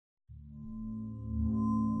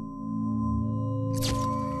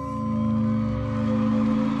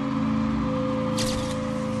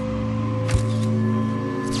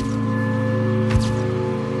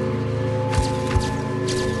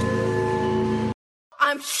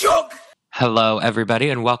I'm shook! Hello, everybody,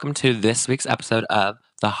 and welcome to this week's episode of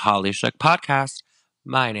the Holly Shook Podcast.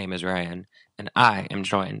 My name is Ryan, and I am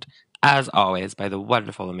joined, as always, by the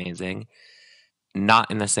wonderful, amazing,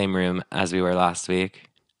 not in the same room as we were last week,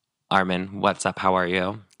 Armin. What's up? How are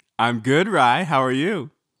you? I'm good, Rye. How are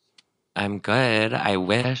you? I'm good. I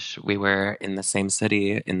wish we were in the same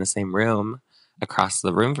city, in the same room, across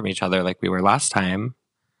the room from each other like we were last time.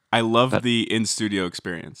 I love the in-studio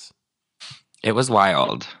experience. It was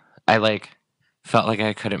wild. I felt like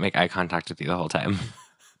I couldn't make eye contact with you the whole time.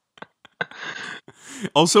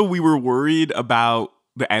 Also, we were worried about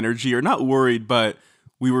the energy, or not worried, but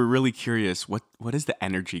we were really curious. What is the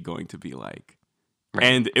energy going to be like? Right.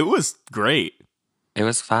 And it was great. It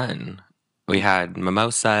was fun. We had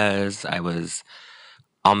mimosas. I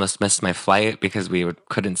almost missed my flight because we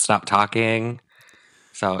couldn't stop talking.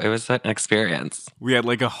 So it was an experience. We had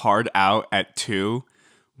like a hard out at 2,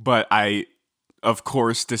 but I, of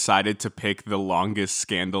course, decided to pick the longest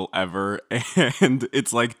scandal ever. And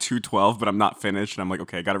it's like 2:12, but I'm not finished. And I'm like,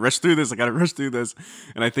 okay, I got to rush through this.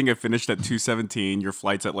 And I think I finished at 2:17. Your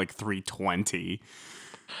flight's at like 3:20.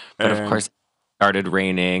 But of course, it started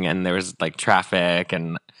raining and there was like traffic.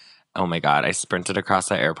 And oh my God, I sprinted across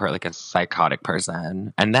the airport like a psychotic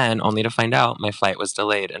person. And then only to find out my flight was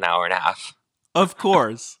delayed an hour and a half. Of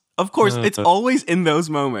course. It's always in those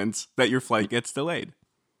moments that your flight gets delayed.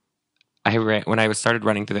 When I started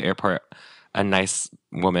running through the airport, a nice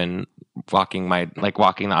woman walking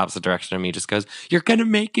the opposite direction of me just goes, "You're gonna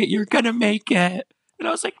make it, you're gonna make it." And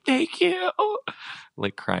I was like, "Thank you,"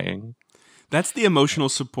 like crying. That's the emotional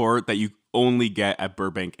support that you only get at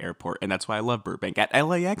Burbank Airport, and that's why I love Burbank. At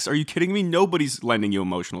LAX, are you kidding me? Nobody's lending you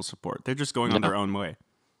emotional support. They're just going on their own way.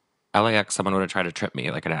 LAX, someone would have tried to trip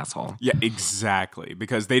me like an asshole. Yeah, exactly,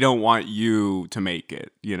 because they don't want you to make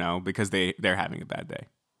it, because they're having a bad day.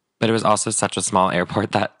 But it was also such a small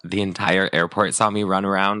airport that the entire airport saw me run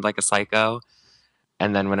around like a psycho.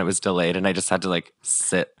 And then when it was delayed and I just had to like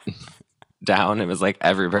sit down, it was like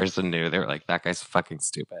every person knew. They were like, that guy's fucking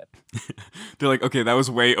stupid. They're like, okay, that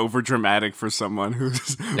was way over dramatic for someone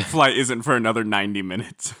whose flight isn't for another 90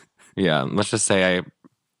 minutes. Yeah, let's just say I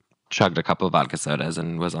chugged a couple of vodka sodas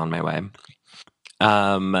and was on my way.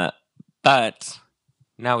 But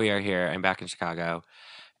now we are here. I'm back in Chicago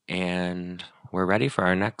and we're ready for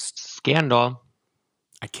our next scandal.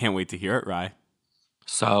 I can't wait to hear it, Rye.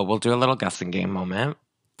 So we'll do a little guessing game moment.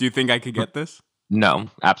 Do you think I could get this? No,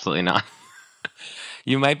 absolutely not.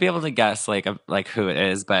 You might be able to guess like who it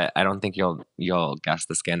is, but I don't think you'll guess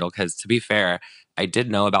the scandal because, to be fair, I did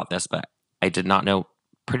know about this, but I did not know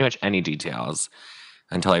pretty much any details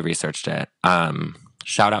until I researched it.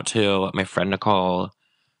 Shout out to my friend Nicole,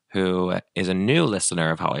 who is a new listener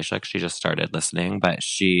of Holly Shook. She just started listening, but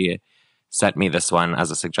she sent me this one as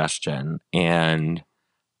a suggestion, and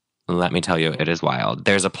let me tell you, it is wild.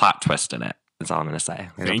 There's a plot twist in it. That's all I'm going to say.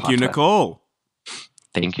 Thank you, Nicole.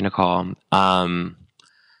 Thank you, Nicole.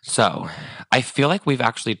 So I feel like we've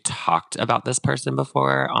actually talked about this person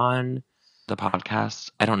before on the podcast.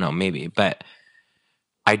 I don't know, maybe, but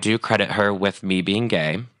I do credit her with me being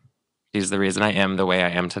gay. She's the reason I am the way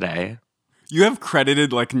I am today. You have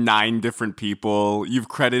credited like 9 different people. You've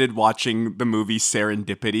credited watching the movie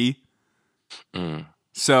Serendipity.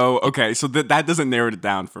 So, okay, so that doesn't narrow it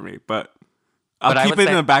down for me, but I'll keep it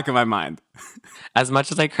in the back of my mind. As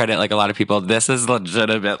much as I credit like a lot of people, this is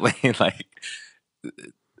legitimately like,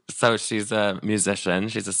 so she's a musician,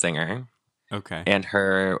 she's a singer. Okay. And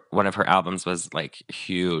one of her albums was like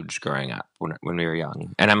huge growing up when we were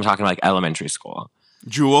young. And I'm talking like elementary school.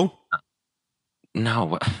 Jewel?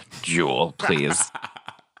 No, Jewel, please.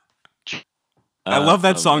 I love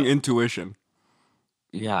that song, Intuition.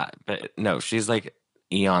 Yeah, but no, she's like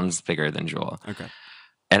eons bigger than Jewel. Okay.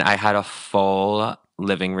 And I had a full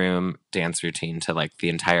living room dance routine to like the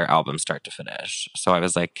entire album start to finish. So I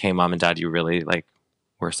was like, hey, Mom and Dad, you really like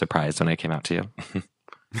were surprised when I came out to you.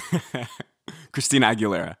 Christina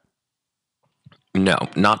Aguilera. No,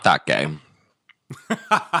 not that gay.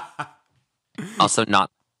 Also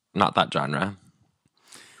not that genre.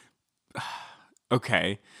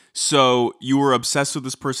 Okay. So you were obsessed with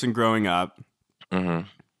this person growing up. Mm-hmm.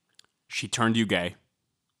 She turned you gay.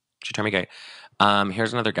 She turned me gay.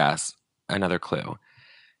 Here's another guess, another clue.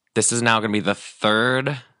 This is now going to be the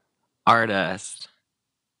third artist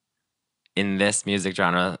in this music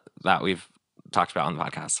genre that we've talked about on the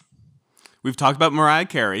podcast. We've talked about Mariah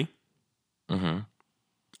Carey. Mm-hmm.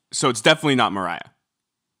 So it's definitely not Mariah.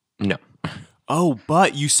 No. Oh,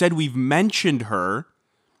 but you said we've mentioned her,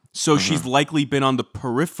 so she's likely been on the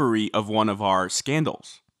periphery of one of our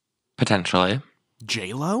scandals. Potentially.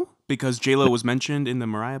 J-Lo? Because J-Lo was mentioned in the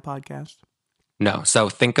Mariah podcast? No. So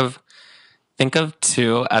think of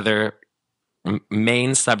two other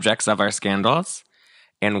main subjects of our scandals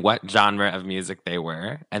and what genre of music they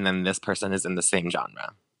were, and then this person is in the same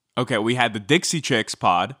genre. Okay, we had the Dixie Chicks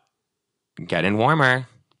pod. Getting warmer.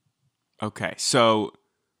 Okay, so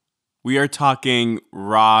we are talking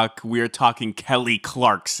rock. We are talking Kelly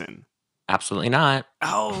Clarkson. Absolutely not.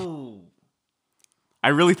 Oh. I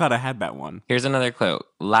really thought I had that one. Here's another clue.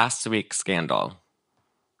 Last week's scandal.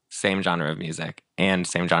 Same genre of music and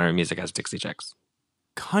same genre of music as Dixie Chicks.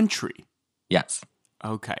 Country. Yes.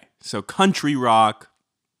 Okay, so country rock.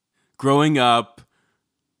 Growing up,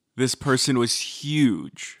 this person was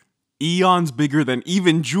huge. Eons bigger than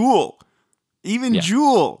even Jewel. Even Yeah.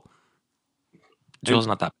 Jewel. Jewel's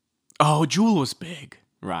not that. Oh, Jewel was big.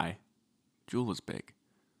 Right. Jewel was big.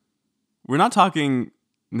 We're not talking...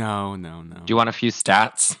 No. Do you want a few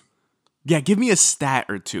stats? Yeah, give me a stat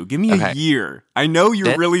or two. Give me a Okay. year. I know you're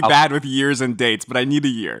This- really bad with years and dates, but I need a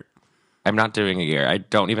year. I'm not doing a year. I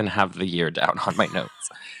don't even have the year down on my notes.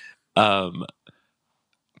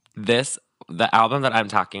 The album that I'm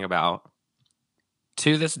talking about,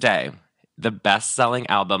 to this day, the best-selling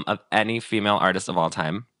album of any female artist of all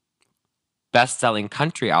time, best-selling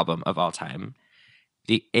country album of all time,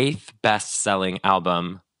 the 8th best-selling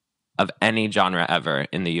album of any genre ever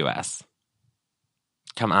in the US.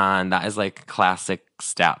 Come on, that is like classic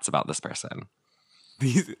stats about this person.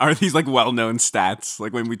 Are these like well-known stats?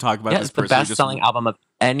 Like when we talk about Yeah, this it's the person, we best-selling album of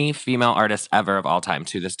any female artist ever of all time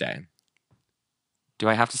to this day. Do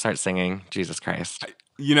I have to start singing? Jesus Christ.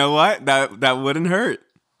 You know what? That wouldn't hurt.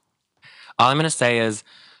 All I'm going to say is,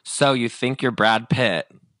 so you think you're Brad Pitt?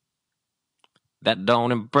 That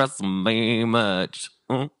don't impress me much.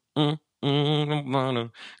 I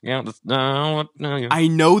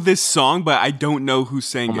know this song, but I don't know who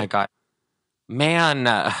sang Oh my it. God. Man,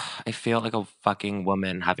 I feel like a fucking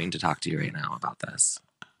woman having to talk to you right now about this.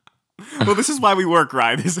 Well, this is why we work,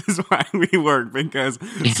 right? This is why we work, because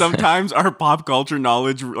sometimes our pop culture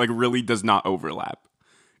knowledge like really does not overlap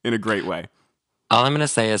in a great way. All I'm going to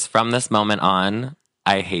say is, from this moment on,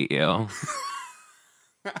 I hate you.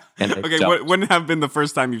 And I Okay, don't. wouldn't have been the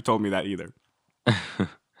first time you've told me that either.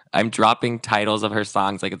 I'm dropping titles of her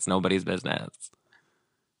songs like it's nobody's business.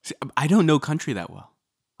 See, I don't know country that well.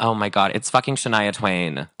 Oh my God, it's fucking Shania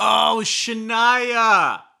Twain. Oh,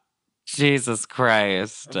 Shania! Jesus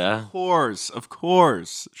Christ. Of course,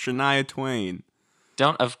 Shania Twain.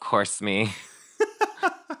 Don't of course me.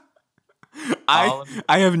 I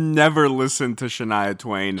have never listened to Shania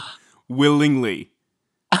Twain willingly.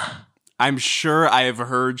 I'm sure I have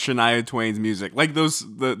heard Shania Twain's music, like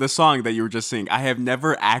the song that you were just singing. I have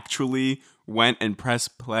never actually went and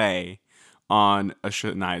pressed play on a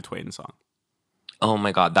Shania Twain song. Oh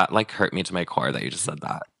my God, that like hurt me to my core that you just said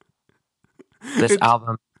that. This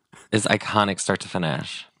album is iconic start to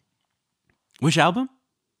finish. Which album?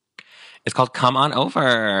 It's called Come On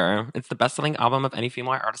Over. It's the best-selling album of any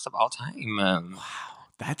female artist of all time. Wow,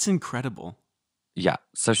 that's incredible. Yeah,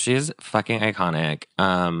 so she's fucking iconic.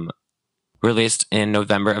 Released in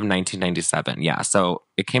November of 1997. Yeah, so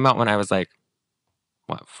it came out when I was like,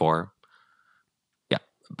 what, 4? Yeah,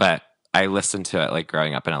 but I listened to it like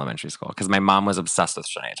growing up in elementary school because my mom was obsessed with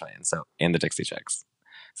Shania Twain, and the Dixie Chicks.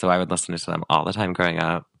 So I would listen to them all the time growing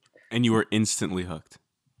up. And you were instantly hooked.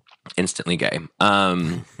 Instantly gay.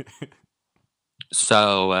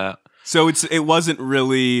 So it wasn't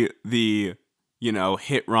really the,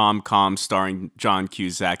 hit rom-com starring John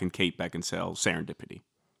Cusack and Kate Beckinsale, Serendipity.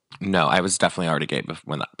 no, I was definitely already gay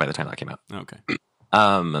by the time that came out. Okay.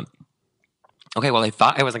 Okay, well, I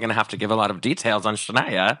thought I wasn't going to have to give a lot of details on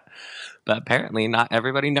Shania, but apparently not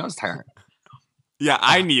everybody knows her. Yeah,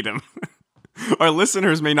 I need them. Our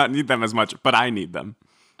listeners may not need them as much, but I need them.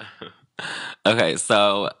 Okay,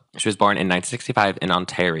 so she was born in 1965 in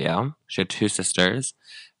Ontario. She had 2 sisters,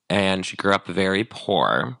 and she grew up very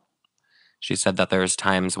poor. She said that there was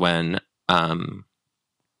times when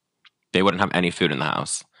they wouldn't have any food in the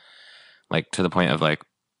house, like to the point of like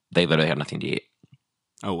they literally had nothing to eat.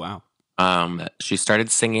 Oh, wow. She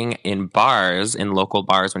started singing in local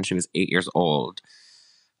bars when she was 8 years old.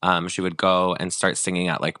 She would go and start singing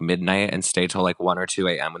at like midnight and stay till like 1 or 2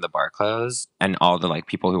 a.m. when the bar closed. And all the like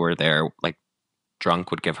people who were there, like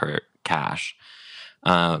drunk, would give her cash.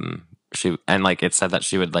 It said that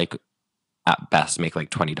she would like at best make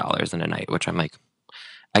like $20 in a night, which I'm like,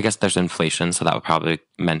 I guess there's inflation, so that would probably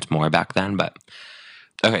meant more back then. But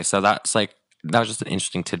okay, so that was just an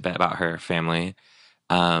interesting tidbit about her family.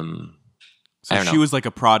 So she was like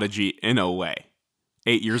a prodigy in a way.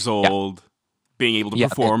 8 years old, being able to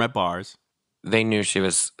perform at bars. They knew she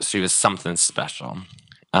was something special.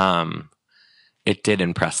 It did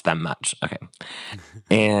impress them much. Okay.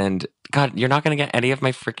 And God, you're not going to get any of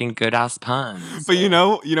my freaking good ass puns. But you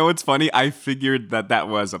know what's funny? I figured that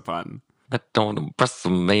was a pun. That don't impress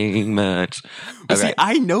me much. But see, Okay.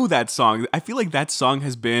 I know that song. I feel like that song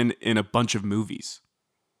has been in a bunch of movies.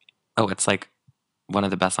 Oh, it's like one of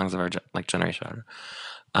the best songs of our like generation.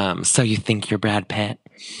 So you think you're Brad Pitt?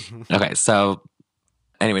 Okay, so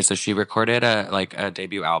anyway, so she recorded a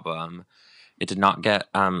debut album. It did not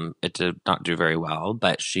do very well,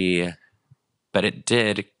 but it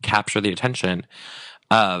did capture the attention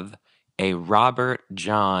of a Robert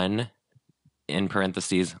John, in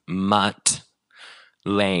parentheses, Mutt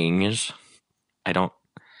Lange. I don't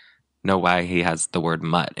know why he has the word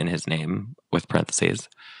mutt in his name with parentheses.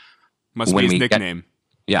 Must When be his we get- nickname.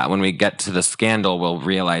 Yeah, when we get to the scandal, we'll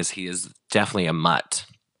realize he is definitely a mutt,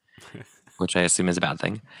 which I assume is a bad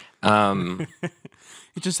thing.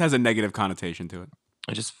 It just has a negative connotation to it.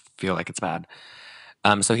 I just feel like it's bad.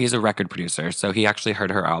 So he's a record producer. So he actually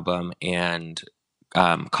heard her album and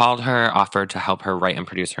called her, offered to help her write and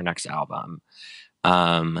produce her next album.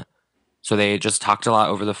 So they just talked a lot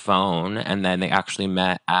over the phone, and then they actually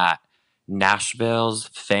met at Nashville's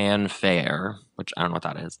Fan Fair, which I don't know what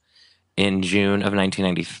that is, in June of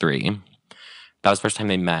 1993. That was the first time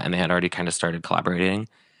they met, and they had already kind of started collaborating.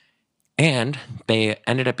 And they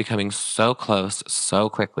ended up becoming so close so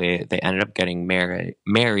quickly. They ended up getting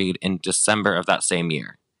married in December of that same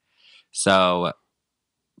year. So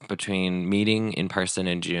between meeting in person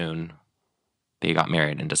in June, they got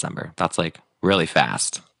married in December. That's like really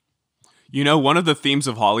fast. You know, one of the themes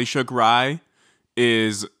of Holly Shook Rye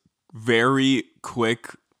is very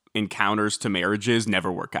quick encounters to marriages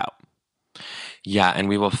never work out. Yeah, and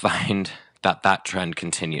we will find that trend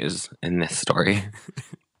continues in this story.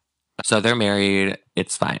 So they're married.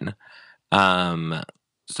 It's fine. So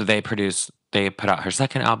they put out her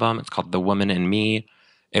second album. It's called The Woman in Me.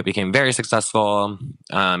 It became very successful.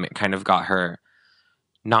 It kind of got her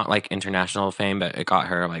not like international fame, but it got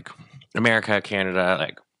her like America, Canada,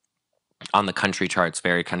 like on the country charts,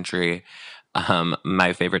 very country.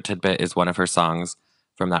 My favorite tidbit is one of her songs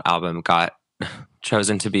from that album got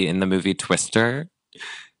chosen to be in the movie Twister.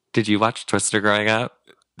 Did you watch Twister growing up?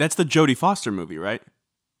 That's the Jodie Foster movie, right?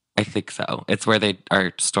 I think so. It's where they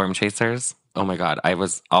are storm chasers. Oh my God. I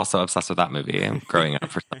was also obsessed with that movie growing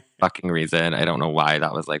up for some fucking reason. I don't know why.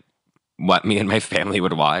 That was like what me and my family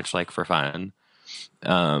would watch, like for fun. It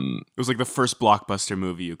was like the first blockbuster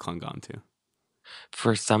movie you clung on to.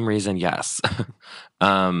 For some reason, yes.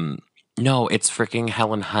 No, it's freaking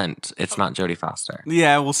Helen Hunt. It's not Jodie Foster.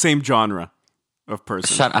 Yeah, well, same genre of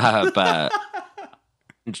person. Shut up.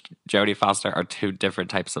 Jodie Foster are two different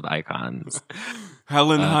types of icons.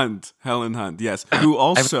 Helen Hunt, yes, who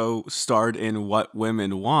also starred in What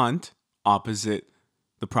Women Want opposite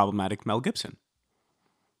the problematic Mel Gibson,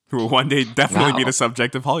 who will one day definitely be Wow. the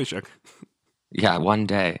subject of Holly Shook. Yeah, one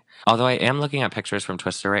day. Although I am looking at pictures from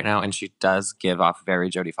Twister right now, and she does give off very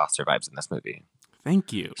Jodie Foster vibes in this movie.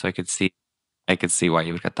 Thank you. So I could see why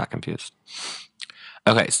you would get that confused.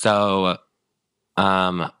 Okay, so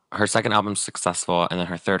her second album's successful, and then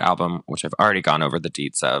her third album, which I've already gone over the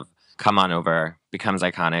deets of, Come On Over, becomes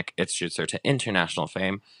iconic. It shoots her to international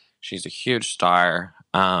fame. She's a huge star.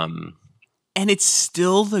 And it's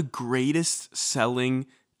still the greatest selling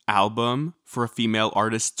album for a female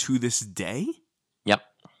artist to this day? Yep.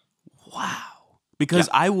 Wow. Because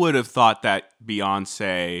I would have thought that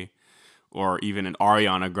Beyonce or even an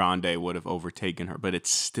Ariana Grande would have overtaken her, but it's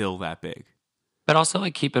still that big. But also,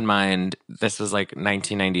 like, keep in mind, this was like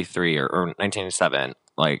 1993 or 1997.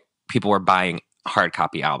 Like, people were buying hard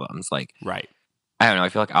copy albums. Like, Right. I don't know. I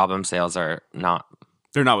feel like album sales are not.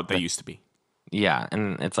 They're not what they used to be. Yeah,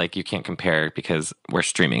 and it's like you can't compare because we're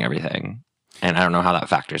streaming everything, and I don't know how that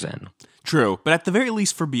factors in. True. But at the very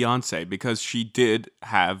least for Beyonce, because she did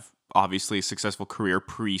have obviously a successful career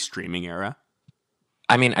pre-streaming era.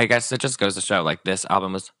 I mean, I guess it just goes to show like this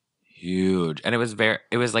album was huge, and it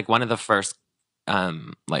was like one of the first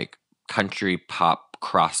like country pop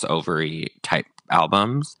crossover type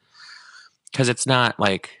albums, because it's not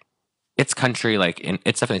like it's country, like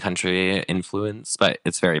it's definitely country influence, but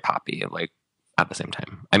it's very poppy like at the same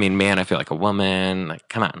time. I mean, Man, I Feel Like a Woman, like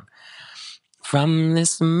come on, From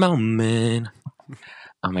This Moment.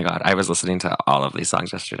 Oh my God, I was listening to all of these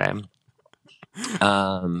songs yesterday.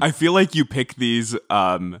 I feel like you pick these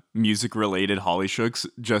music related Holly Shooks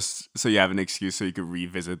just so you have an excuse so you could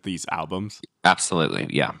revisit these albums. Absolutely,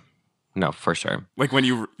 yeah, no, for sure. Like when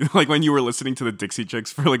you were listening to the Dixie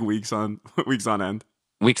Chicks for like weeks on end.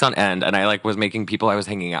 Weeks on end, and I like was making people I was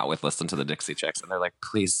hanging out with listen to the Dixie Chicks, and they're like,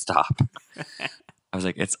 "Please stop." I was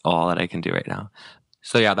like, "It's all that I can do right now."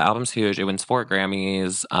 So yeah, the album's huge. It wins 4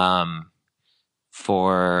 Grammys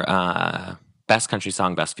for best country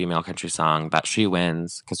song, best female country song. That she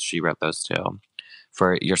wins because she wrote those two.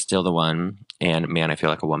 For You're Still the One and Man, I Feel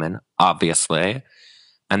Like a Woman, obviously.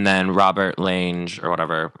 And then Robert Lange or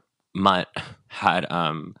whatever, Mutt, had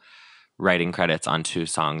writing credits on 2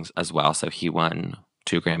 songs as well. So he won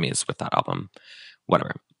 2 Grammys with that album.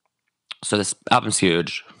 Whatever. So this album's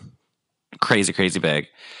huge. Crazy, crazy big.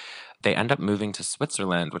 They end up moving to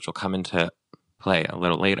Switzerland, which will come into play a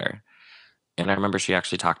little later. And I remember she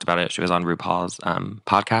actually talked about it. She was on RuPaul's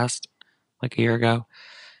podcast like a year ago.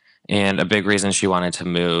 And a big reason she wanted to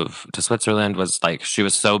move to Switzerland was like she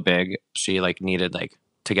was so big, she like needed like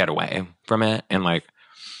to get away from it. And like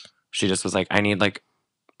she just was like, I need like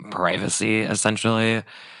privacy essentially.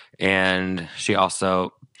 And she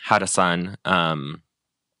also had a son.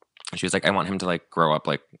 She was like, I want him to like grow up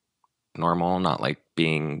like normal, not like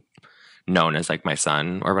being known as like my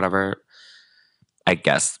son or whatever. I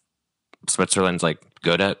guess Switzerland's like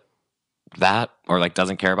good at that or like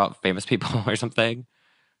doesn't care about famous people or something.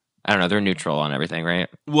 I don't know. They're neutral on everything, right?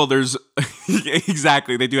 Well, there's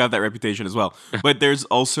exactly. They do have that reputation as well. But there's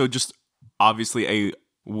also just obviously a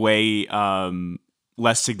way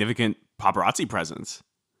less significant paparazzi presence.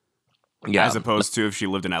 Yeah. As opposed to if she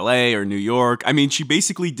lived in LA or New York. I mean, she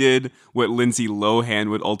basically did what Lindsay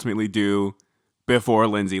Lohan would ultimately do before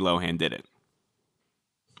Lindsay Lohan did it.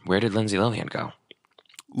 Where did Lindsay Lohan go?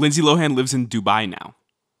 Lindsay Lohan lives in Dubai now.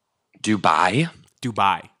 Dubai?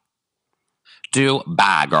 Dubai.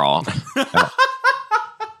 Dubai, girl.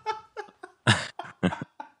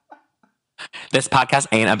 This podcast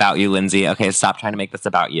ain't about you, Lindsay. Okay, stop trying to make this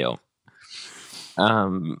about you.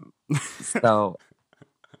 So,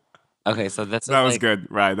 okay, so this that was like, good,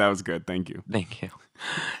 right? That was good. Thank you. Thank you.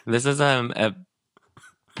 This is a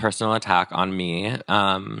personal attack on me.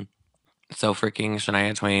 So freaking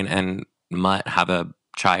Shania Twain and Mutt have a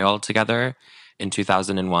child together in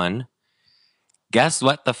 2001. Guess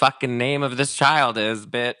what the fucking name of this child is,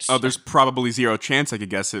 bitch? Oh, there's probably zero chance I could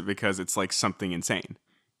guess it because it's like something insane.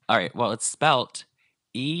 All right, well, it's spelt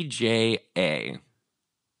EJA.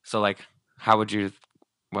 So like, what would you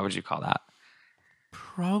call that?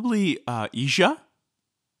 Probably Asia?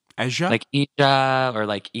 Asia? Like Asia or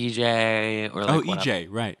like EJ or like EJ,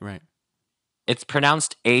 right. It's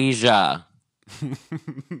pronounced Asia.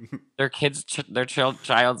 Their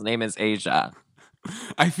child's name is Asia.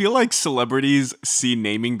 I feel like celebrities see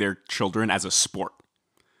naming their children as a sport.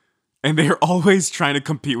 And they're always trying to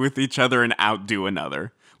compete with each other and outdo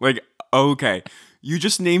another. Like, okay, you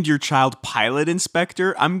just named your child Pilot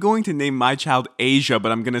Inspector. I'm going to name my child Asia,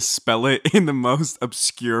 but I'm going to spell it in the most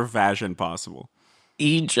obscure fashion possible.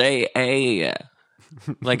 EJA.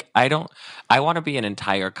 Like, I want to be an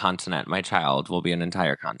entire continent. My child will be an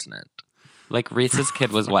entire continent. Like, Reese's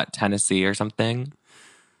kid was what, Tennessee or something?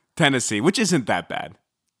 Tennessee, which isn't that bad.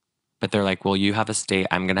 But they're like, well, you have a state.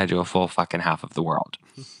 I'm going to do a full fucking half of the world.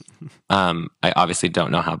 I obviously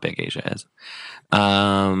don't know how big Asia is.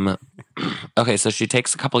 Okay, so she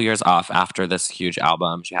takes a couple years off after this huge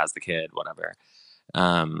album. She has the kid, whatever.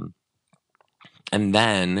 And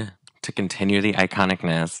then, to continue the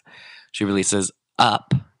iconicness, she releases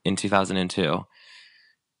Up in 2002.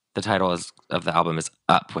 The title of the album is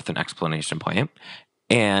Up with an exclamation point.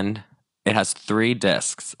 And it has 3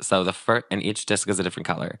 discs. So and each disc is a different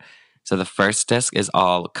color. So the first disc is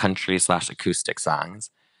all country/acoustic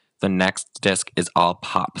songs. The next disc is all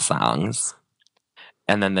pop songs.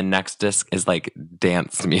 And then the next disc is like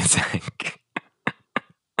dance music.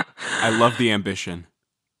 I love the ambition.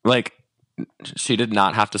 Like, she did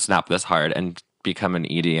not have to snap this hard and become an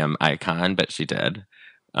EDM icon, but she did.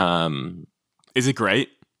 Is it great?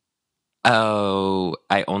 Oh,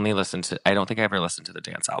 I don't think I ever listened to the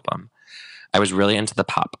dance album. I was really into the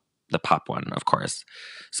pop one, of course.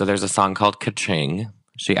 So there's a song called Ka-Ching.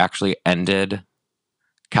 She actually ended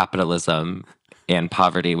capitalism and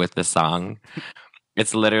poverty with this song.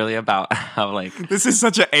 It's literally about how like... This is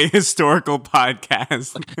such an ahistorical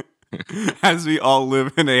podcast. As we all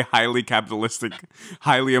live in a highly capitalistic,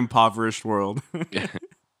 highly impoverished world.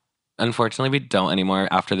 Unfortunately, we don't anymore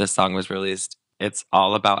after this song was released. It's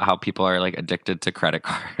all about how people are like addicted to credit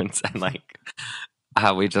cards and like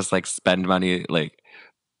how we just like spend money like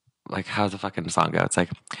how's the fucking song go? It's like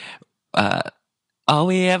all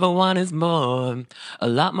we ever want is more, a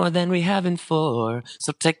lot more than we have before.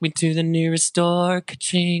 So take me to the nearest store.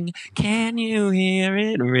 Ka-ching, can you hear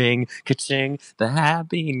it ring? Ka-ching, the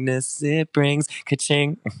happiness it brings.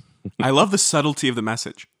 Ka-ching. I love the subtlety of the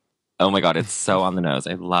message. Oh my God, it's so on the nose.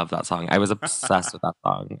 I love that song. I was obsessed with that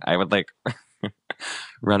song. I would like...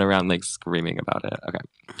 run around like screaming about it. Okay.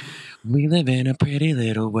 We live in a pretty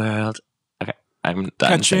little world. Okay. I'm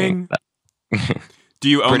done singing. Do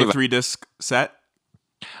you own Pretty the much. 3-disc set?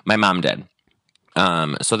 My mom did.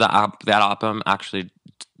 So that album actually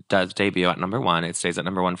does debut at number 1. It stays at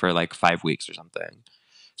number 1 for like 5 weeks or something.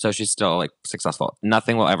 So she's still like successful.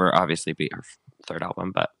 Nothing will ever obviously beat her third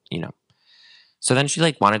album, but you know. So then she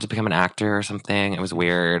like wanted to become an actor or something. It was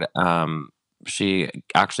weird. She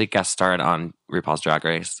actually guest starred on RuPaul's Drag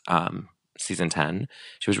Race, season 10.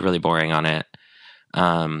 She was really boring on it.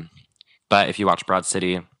 But if you watch Broad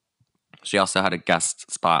City, she also had a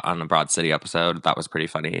guest spot on the Broad City episode. That was pretty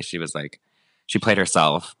funny. She was like, she played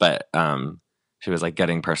herself, but she was like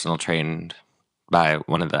getting personal trained by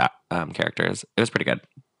one of the characters. It was pretty good.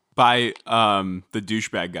 By the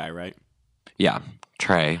douchebag guy, right? Yeah,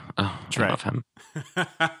 Trey. Oh, Trey. I love him.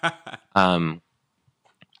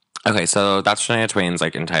 Okay, so that's Shania Twain's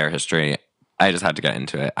like entire history. I just had to get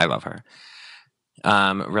into it. I love her.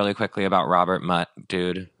 Really quickly about Robert Mutt,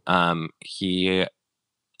 dude. He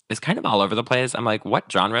is kind of all over the place. I'm like,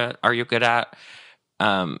 what genre are you good at?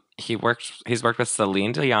 He's worked with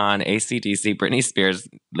Celine Dion, AC/DC, Britney Spears,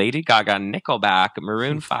 Lady Gaga, Nickelback,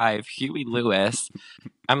 Maroon 5, Huey Lewis.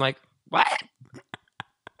 I'm like, what?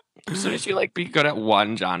 Shouldn't you like be good at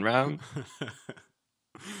one genre?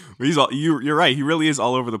 You're right. He really is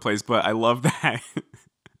all over the place. But I love that.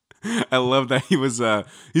 I love that he's a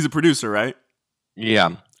producer, right?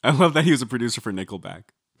 Yeah, I love that he was a producer for Nickelback.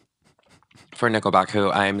 for Nickelback,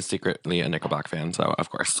 who I'm secretly a Nickelback fan, so of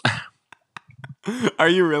course. Are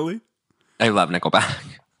you really? I love Nickelback.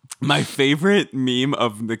 My favorite meme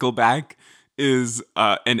of Nickelback is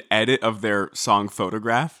an edit of their song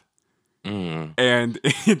 "Photograph," and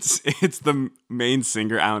it's the main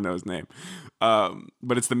singer. I don't know his name,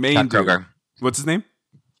 but it's the main Chad dude. Kroeger. What's his name?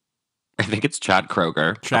 I think it's Chad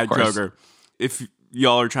Kroeger. Chad Kroeger. If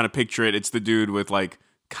y'all are trying to picture it, it's the dude with like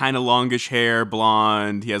kind of longish hair,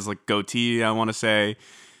 blonde. He has like goatee, I want to say,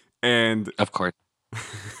 and Of course.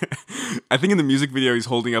 I think in the music video he's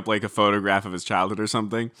holding up like a photograph of his childhood or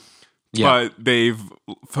something. Yeah. But they've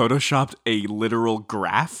photoshopped a literal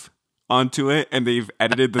graph onto it, and they've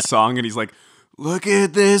edited the song, and he's like, "Look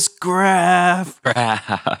at this graph."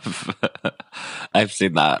 I've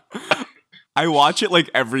seen that. I watch it like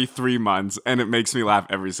every 3 months, and it makes me laugh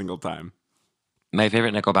every single time. My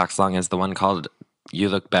favorite Nickelback song is the one called "You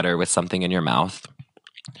Look Better with Something in Your Mouth."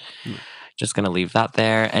 Just gonna leave that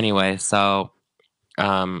there. Anyway, so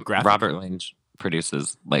Robert Lange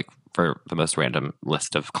produces like for the most random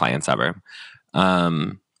list of clients ever.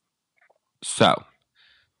 So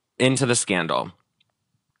into the scandal.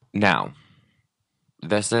 Now,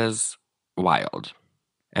 this is wild.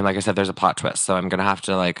 And like I said, there's a plot twist. So I'm gonna have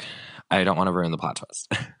to like, I don't want to ruin the plot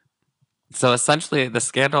twist. So essentially the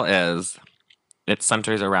scandal is it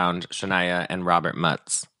centers around Shania and Robert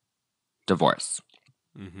Mutt's divorce.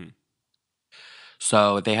 Mm-hmm.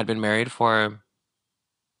 So they had been married for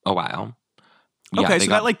a while. Okay,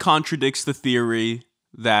 so that like contradicts the theory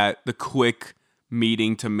that the quick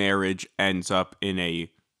meeting to marriage ends up in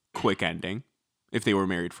a quick ending if they were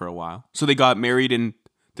married for a while. So they got married in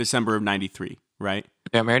December of 93, right?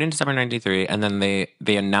 They got married in December 93, and then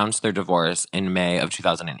they announced their divorce in May of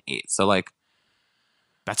 2008. So like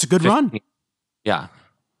that's a good run. Yeah.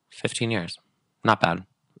 15 years. Not bad.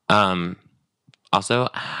 Also,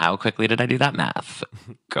 how quickly did I do that math?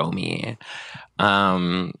 Go me.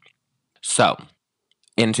 So,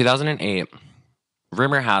 in 2008,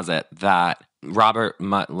 rumor has it that Robert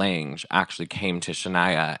Mutt Lange actually came to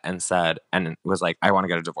Shania and said, and was like, I want to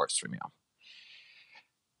get a divorce from you.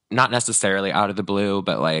 Not necessarily out of the blue,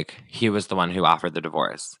 but like, he was the one who offered the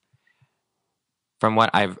divorce. From what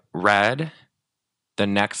I've read, the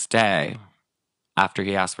next day after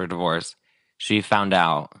he asked for a divorce, she found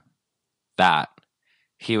out that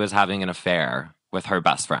he was having an affair with her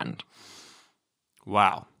best friend.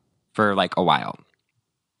 Wow. For like a while.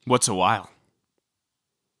 What's a while?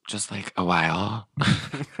 Just like a while.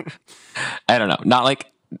 I don't know. Not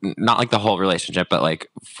like the whole relationship, but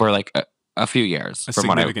like for like a few years. A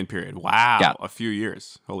significant period. Wow. Yeah. A few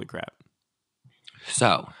years. Holy crap.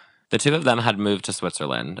 So the two of them had moved to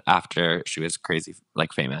Switzerland after she was crazy,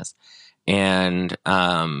 like famous. And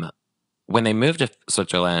when they moved to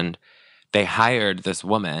Switzerland, they hired this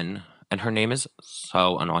woman, and her name is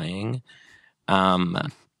so annoying.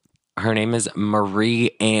 Her name is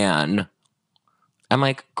Marie Anne. I'm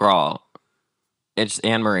like, girl, it's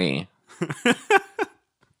Anne Marie.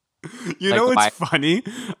 You know what's funny?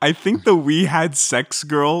 I think the We Had Sex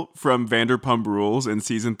girl from Vanderpump Rules in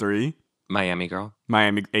season 3. Miami girl.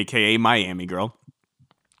 Miami, a.k.a. Miami girl.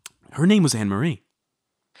 Her name was Anne Marie.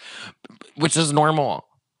 which is normal.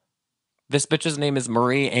 This bitch's name is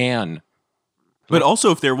Marie Ann. But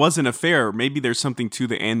also, if there was an affair, maybe there's something to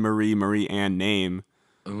the Marie Ann name.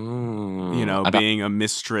 Ooh, You know, about, being a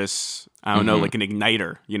mistress. I don't know, like an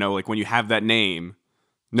igniter. You know, like when you have that name.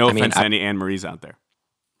 No I mean, offense to any Anne Maries out there.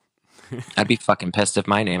 I'd be fucking pissed if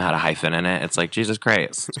my name had a hyphen in it. It's like, Jesus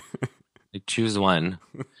Christ. Like, choose one.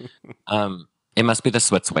 It must be the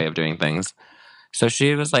Swiss way of doing things. So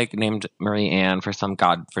she was like named Marie Ann for some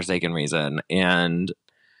godforsaken reason. And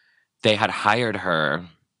they had hired her.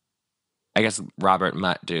 I guess Robert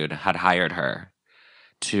Mutt dude had hired her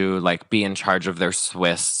to like be in charge of their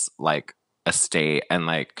Swiss like estate and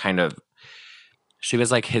like kind of she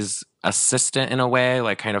was like his assistant in a way,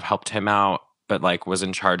 like kind of helped him out, but like was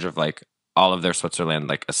in charge of like all of their Switzerland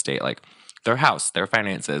like estate, like their house, their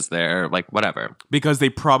finances, their like whatever. Because they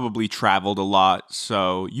probably traveled a lot,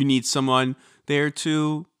 so you need someone there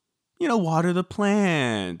to, you know, water the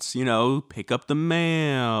plants, you know, pick up the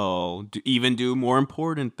mail, even do more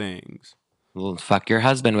important things. Well, fuck your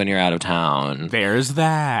husband when you're out of town. There's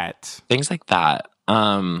that. Things like that.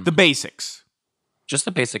 The basics. Just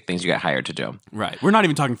the basic things you get hired to do. Right. We're not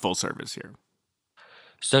even talking full service here.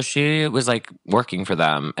 So she was like working for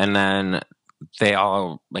them, and then they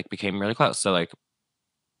all like became really close. So like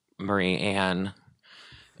Marie Ann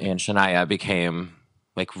and Shania became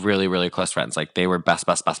like really, really close friends. Like they were best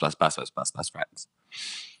friends.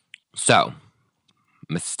 So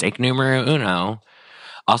mistake numero uno.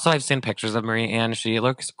 Also, I've seen pictures of Marie Ann. She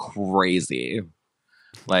looks crazy.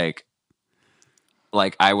 Like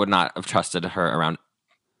I would not have trusted her around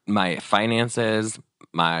my finances,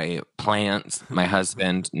 my plants, my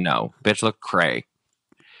husband. No, bitch, look cray.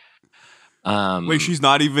 Wait, she's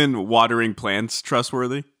not even watering plants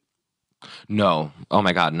trustworthy? No. Oh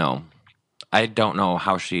my God, no. I don't know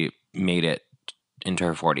how she made it into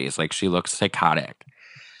her 40s. Like she looks psychotic.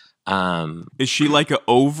 Is she like an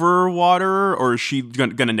over waterer, or is she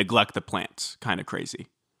gonna neglect the plants? Kind of crazy.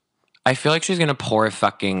 I feel like she's gonna pour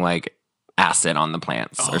fucking like acid on the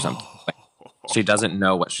plants or something. Like, she doesn't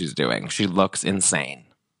know what she's doing. She looks insane.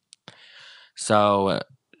 So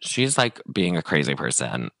she's like being a crazy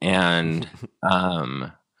person. And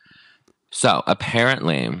so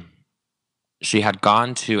apparently she had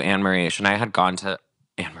gone to Anne Marie. Shania had gone to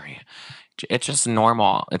Anne Marie. It's just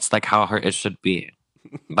normal. It's like how it should be.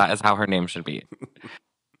 That is how her name should be.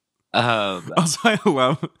 Also, I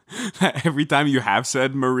love that every time you have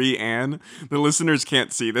said Marie Ann, the listeners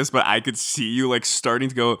can't see this, but I could see you like starting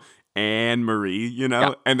to go Anne Marie, you know?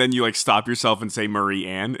 Yeah. And then you like stop yourself and say Marie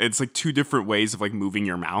Ann. It's like two different ways of like moving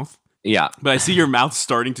your mouth. Yeah. But I see your mouth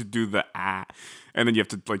starting to do the ah, and then you have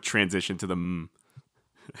to like transition to the mm.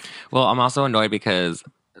 Well, I'm also annoyed because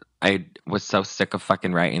I was so sick of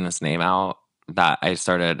fucking writing this name out that I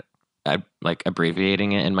started like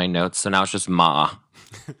abbreviating it in my notes. So now it's just Ma.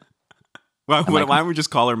 Why don't we just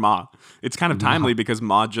call her Ma? It's kind of timely because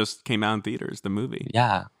Ma just came out in theaters, the movie.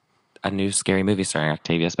 Yeah. A new scary movie starring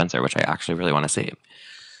Octavia Spencer, which I actually really want to see.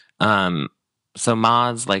 So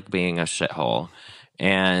Ma's like being a shithole.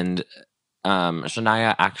 And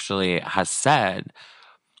Shania actually has said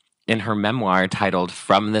in her memoir titled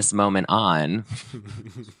From This Moment On.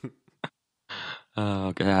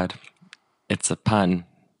 Oh, God. It's a pun.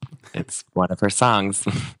 It's one of her songs.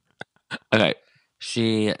 Okay.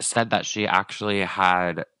 She said that she actually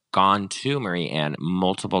had gone to Marie Ann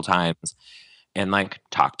multiple times and like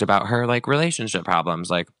talked about her like relationship problems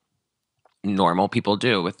like normal people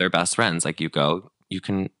do with their best friends. Like you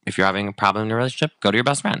can, if you're having a problem in your relationship, go to your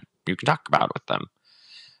best friend. You can talk about it with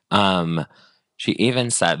them. She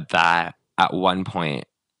even said that at one point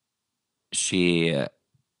she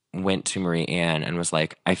went to Marie Ann and was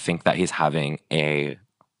like, I think that he's having an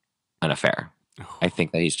affair. I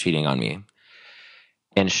think that he's cheating on me.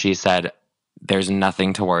 And she said, there's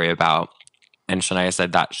nothing to worry about. And Shania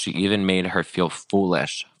said that she even made her feel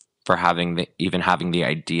foolish for having the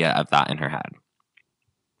idea of that in her head.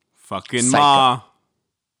 Fucking Psycho. Ma.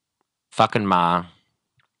 Fucking Ma.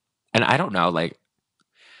 And I don't know, like,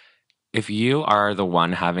 if you are the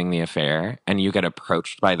one having the affair and you get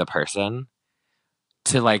approached by the person,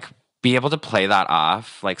 to like be able to play that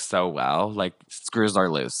off like so well, like screws are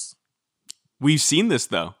loose. We've seen this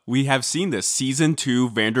though. We have seen this. Season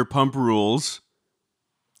 2, Vanderpump Rules.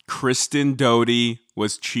 Kristen Doute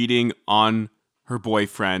was cheating on her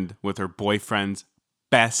boyfriend with her boyfriend's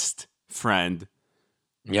best friend.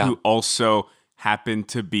 Yeah. Who also happened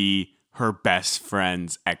to be her best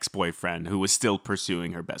friend's ex-boyfriend, who was still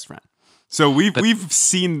pursuing her best friend. So we've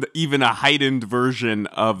seen even a heightened version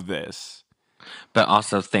of this. But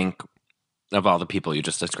also think of all the people you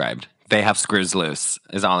just described. They have screws loose,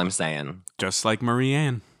 is all I'm saying. Just like Marie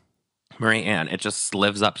Ann. Marie Ann, it just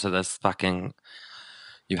lives up to this fucking.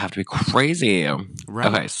 You have to be crazy. Right.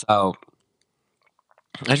 Okay, so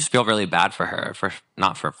I just feel really bad for her, for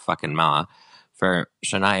not for fucking Ma, for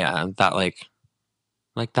Shania. That like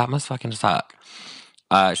that must fucking suck.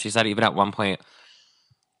 She said even at one point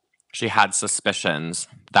she had suspicions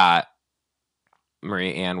that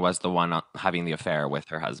Marie Ann was the one having the affair with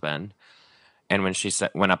her husband. And when she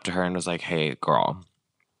went up to her and was like, "Hey, girl,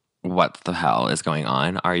 what the hell is going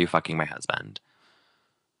on? Are you fucking my husband?"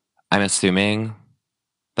 I'm assuming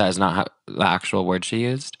that is not the actual word she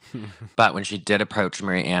used. But when she did approach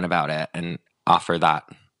Marie Ann about it and offer that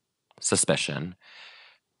suspicion,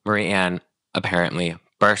 Marie Ann apparently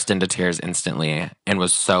burst into tears instantly and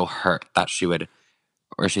was so hurt that she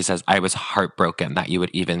says, "I was heartbroken that you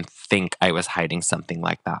would even think I was hiding something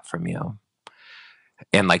like that from you."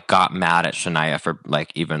 And like got mad at Shania for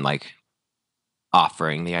like even like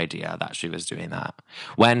offering the idea that she was doing that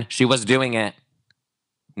when she was doing it.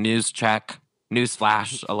 News check, news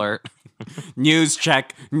flash alert. News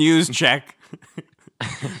check.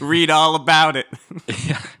 Read all about it.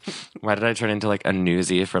 Yeah. Why did I turn into like a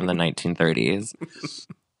newsie from the 1930s?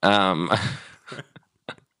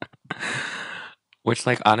 Which,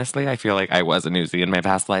 like, honestly, I feel like I was a newsie in my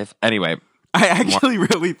past life. Anyway, I actually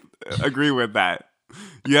really agree with that.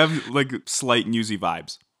 You have like slight newsy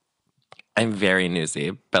vibes. I'm very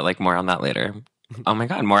newsy, but like more on that later. Oh my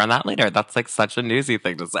God, more on that later. That's like such a newsy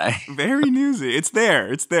thing to say. Very newsy. It's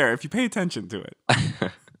there. If you pay attention to it.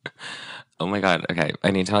 Oh my God. Okay.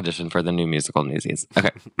 I need to audition for the new musical Newsies.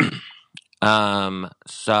 Okay.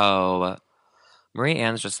 So Marie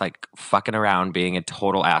Ann's just like fucking around being a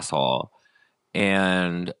total asshole.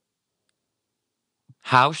 And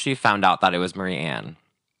how she found out that it was Marie Ann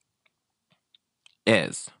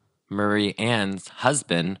is Marie Ann's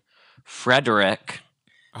husband, Frederick.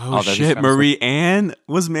 Oh shit, Marie Ann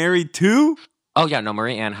was married too? Oh yeah, no,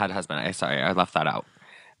 Marie Ann had a husband. I left that out.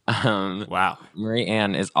 Wow. Marie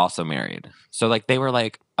Ann is also married. So like they were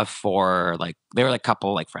like they were like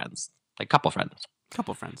couple like friends. Like couple friends.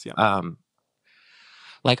 Couple friends, yeah.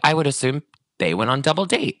 Like I would assume they went on double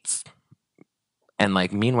dates. And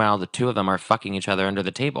like meanwhile the two of them are fucking each other under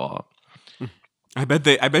the table. I bet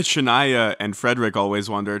Shania and Frederick always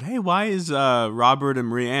wondered, hey, why is Robert and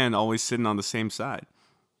Marie Ann always sitting on the same side?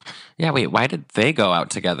 Yeah, wait, why did they go out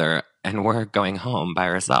together and we're going home by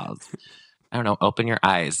ourselves? I don't know, open your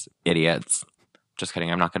eyes, idiots. Just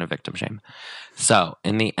kidding, I'm not going to victim shame. So,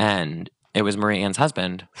 in the end, it was Marie Ann's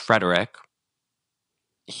husband, Frederick.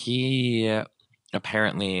 He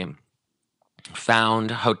apparently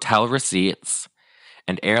found hotel receipts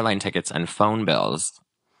and airline tickets and phone bills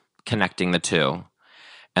connecting the two.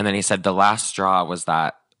 And then he said the last straw was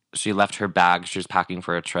that she left her bag. She was packing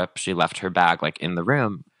for a trip. She left her bag like in the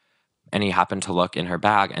room. And he happened to look in her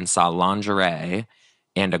bag and saw lingerie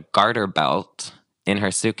and a garter belt in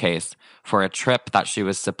her suitcase for a trip that she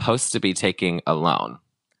was supposed to be taking alone.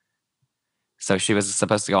 So she was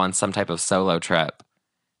supposed to go on some type of solo trip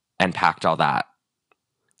and packed all that.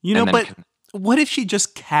 You know, but what if she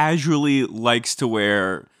just casually likes to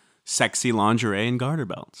wear sexy lingerie and garter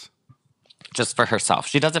belts? Just for herself.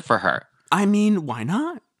 She does it for her. I mean, why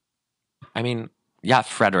not? I mean, yeah,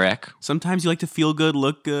 Frederick. Sometimes you like to feel good,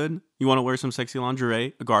 look good. You want to wear some sexy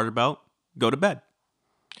lingerie, a garter belt, go to bed.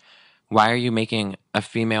 Why are you making a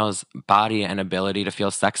female's body and ability to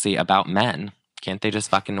feel sexy about men? Can't they just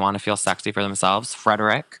fucking want to feel sexy for themselves,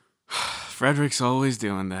 Frederick? Frederick's always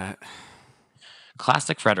doing that.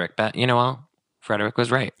 Classic Frederick, but you know what? Frederick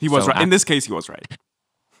was right. He was right. In this case, he was right.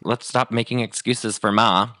 Let's stop making excuses for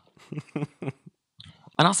Ma.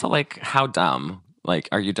 And also, like, how dumb? Like,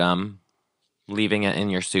 are you dumb? Leaving it in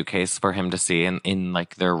your suitcase for him to see in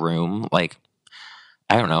like their room? Like,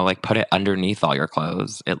 I don't know, like put it underneath all your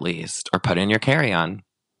clothes at least, or put in your carry-on.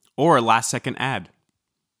 Or a last second ad.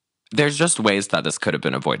 There's just ways that this could have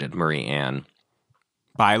been avoided, Marie Ann.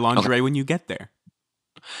 Buy lingerie when you get there.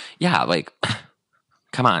 Yeah, like,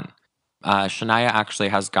 come on. Shania actually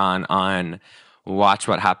has gone on Watch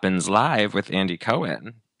What Happens Live with Andy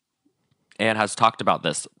Cohen and has talked about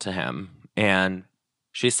this to him. And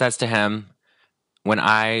she says to him, when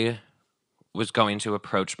I was going to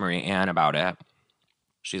approach Marie Ann about it,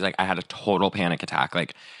 she's like, I had a total panic attack.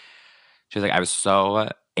 Like, she's like, I was so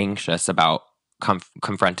anxious about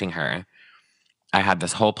confronting her. I had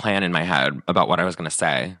this whole plan in my head about what I was going to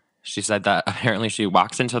say. She said that apparently she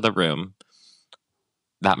walks into the room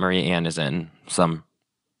that Marie Ann is in, some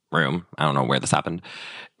room. I don't know where this happened.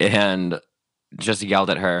 And just yelled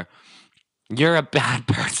at her, "You're a bad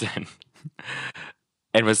person."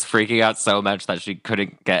 And was freaking out so much that she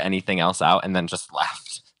couldn't get anything else out and then just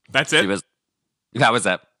left. That's it? That was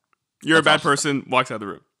it. You're a That's all bad she said. person. Walks out of the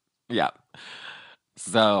room. Yeah.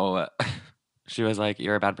 So she was like,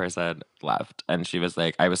 "You're a bad person," left. And she was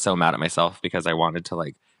like, I was so mad at myself because I wanted to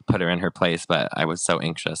like put her in her place, but I was so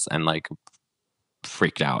anxious and like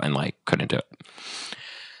freaked out and like couldn't do it.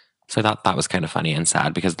 So I thought that was kind of funny and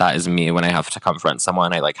sad because that is me when I have to confront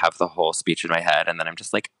someone. I like have the whole speech in my head and then I'm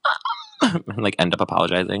just like, and like end up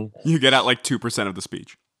apologizing. You get out like 2% of the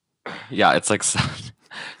speech. Yeah, it's like, so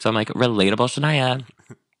I'm like, relatable Shania.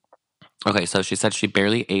 Okay, so she said she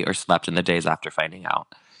barely ate or slept in the days after finding out.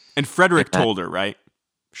 And Frederick told her, right?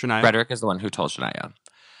 Shania? Frederick is the one who told Shania.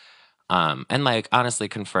 And like honestly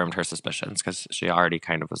confirmed her suspicions because she already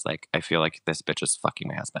kind of was like, I feel like this bitch is fucking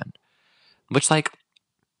my husband. Which like,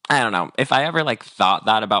 I don't know. If I ever like thought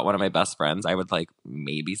that about one of my best friends, I would like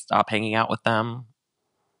maybe stop hanging out with them.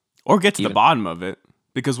 Or get to the bottom of it.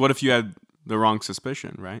 Because what if you had the wrong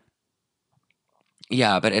suspicion, right?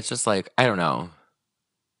 Yeah, but it's just like, I don't know.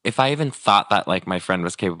 If I even thought that like my friend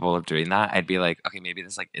was capable of doing that, I'd be like, okay, maybe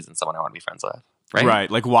this like isn't someone I want to be friends with. Right?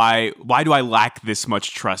 Right. Like why do I lack this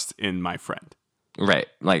much trust in my friend? Right.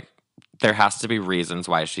 Like there has to be reasons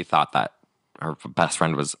why she thought that her best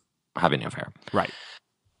friend was having an affair. Right.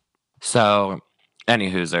 So,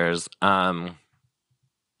 any Hoosers,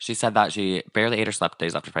 she said that she barely ate or slept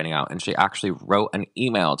days after finding out, and she actually wrote an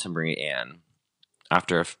email to Marie Ann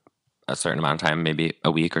after a certain amount of time, maybe a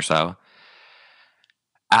week or so,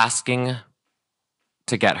 asking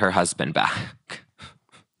to get her husband back.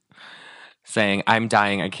 Saying, I'm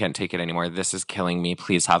dying, I can't take it anymore. This is killing me.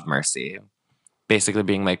 Please have mercy. Basically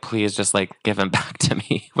being like, please just like give him back to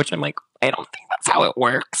me. Which I'm like, I don't think that's how it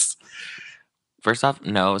works. First off,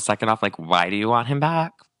 no. Second off, like, why do you want him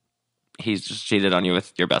back? He's just cheated on you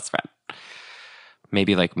with your best friend.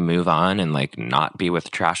 Maybe like move on and like not be with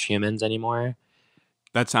trash humans anymore.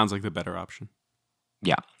 That sounds like the better option.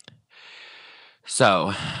 Yeah.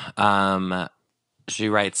 So, she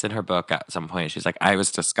writes in her book at some point, she's like, I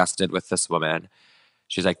was disgusted with this woman.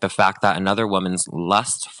 She's like, the fact that another woman's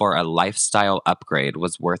lust for a lifestyle upgrade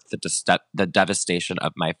was worth the devastation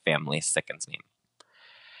of my family sickens me.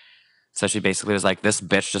 So she basically was like, this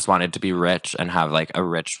bitch just wanted to be rich and have like a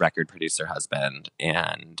rich record producer husband.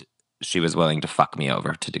 And she was willing to fuck me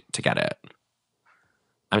over to get it.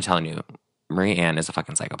 I'm telling you, Marie Ann is a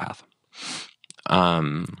fucking psychopath.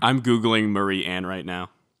 I'm Googling Marie Ann right now.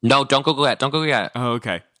 No, don't Google it. Don't Google it. Oh,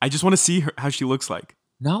 okay. I just want to see how she looks like.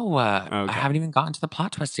 No, Okay. I haven't even gotten to the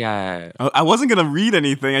plot twist yet. Oh, I wasn't going to read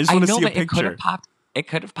anything. I just want to see a picture. It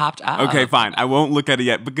could have popped up. Okay, fine. I won't look at it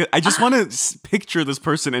yet. But I just want to picture this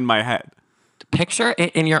person in my head. Picture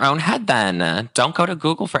it in your own head then. Don't go to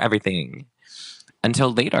Google for everything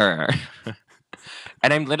until later.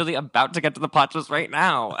 And I'm literally about to get to the plot twist right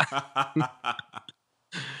now.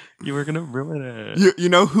 You were going to ruin it. You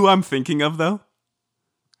know who I'm thinking of, though?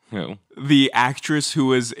 Who? The actress who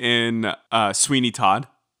was in Sweeney Todd.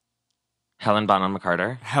 Helen Bonham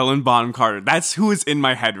Carter. Helen Bonham Carter. That's who is in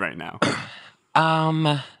my head right now.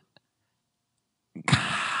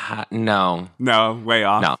 No. No, way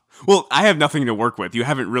off. No. Well, I have nothing to work with. You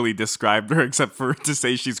haven't really described her except for to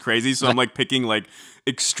say she's crazy. So I'm like picking like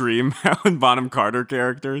extreme Helen Bonham Carter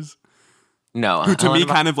characters. No. Who to me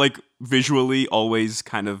kind of like visually always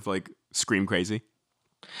kind of like scream crazy.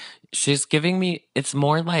 She's giving me, it's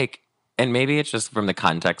more like, and maybe it's just from the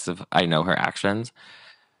context of I know her actions.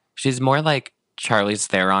 She's more like Charlize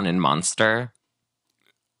Theron in Monster.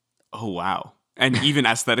 Oh, wow. And even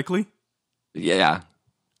aesthetically? Yeah.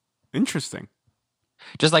 Interesting.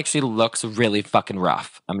 Just like she looks really fucking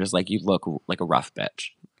rough. I'm just like, you look like a rough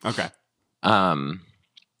bitch. Okay.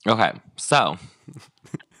 Okay. So.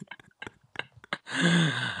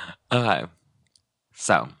 Okay.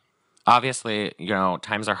 So. Obviously, you know,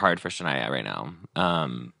 times are hard for Shania right now.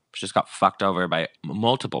 She just got fucked over by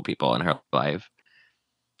multiple people in her life.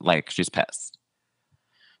 Like, she's pissed.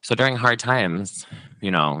 So during hard times, you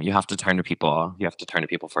know, you have to turn to people. You have to turn to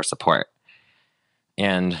people for support.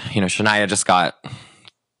 And, you know, Shania just got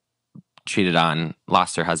cheated on,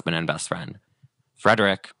 lost her husband and best friend.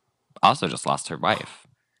 Frederick also just lost her wife.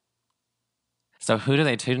 So who do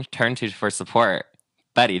they turn to for support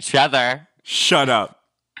but each other? Shut up.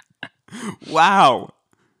 Wow.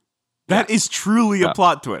 That is truly a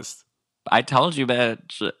plot twist. I told you,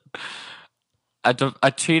 bitch.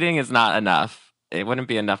 A cheating is not enough. It wouldn't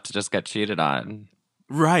be enough to just get cheated on.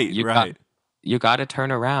 Right, You got to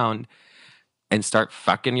turn around and start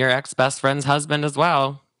fucking your ex-best friend's husband as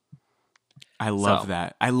well. I love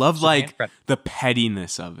that. I love like the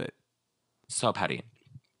pettiness of it. So petty.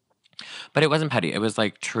 But it wasn't petty. It was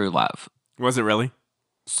like true love. Was it really?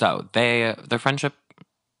 So their friendship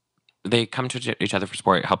they come to each other for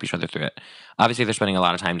support, help each other through it. Obviously, they're spending a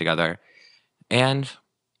lot of time together, and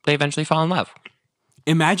they eventually fall in love.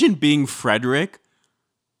 Imagine being Frederick.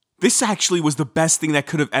 This actually was the best thing that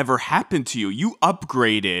could have ever happened to you. You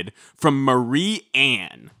upgraded from Marie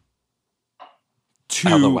Ann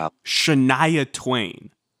to LOL. Shania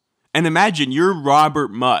Twain. And imagine you're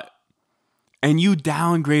Robert Mutt and you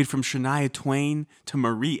downgrade from Shania Twain to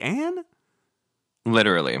Marie Ann?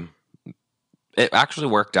 Literally. It actually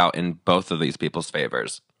worked out in both of these people's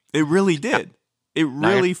favors. It really did. It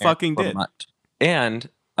really fucking did. And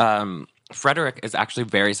Frederick is actually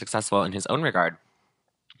very successful in his own regard.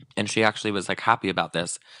 And she actually was like happy about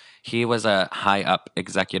this. He was a high up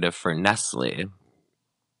executive for Nestle.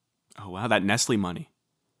 Oh, wow. That Nestle money.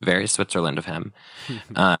 Very Switzerland of him.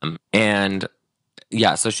 And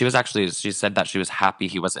yeah, so she said that she was happy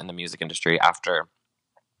he wasn't in the music industry after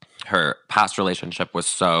her past relationship was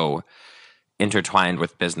so intertwined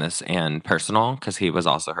with business and personal, because he was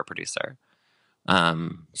also her producer.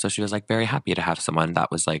 So she was like very happy to have someone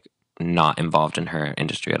that was like not involved in her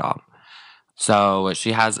industry at all. So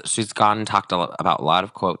she's gone and talked about a lot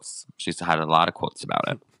of quotes. She's had a lot of quotes about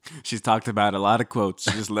it. She's talked about a lot of quotes.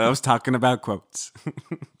 She just loves talking about quotes.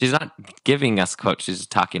 She's not giving us quotes. She's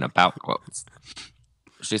just talking about quotes.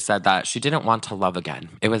 She said that she didn't want to love again.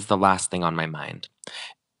 It was the last thing on my mind.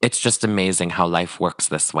 It's just amazing how life works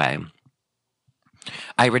this way.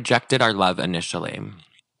 I rejected our love initially,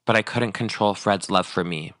 but I couldn't control Fred's love for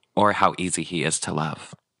me or how easy he is to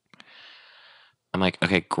love. I'm like,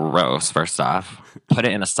 okay, gross, first off. Put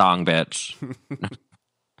it in a song, bitch.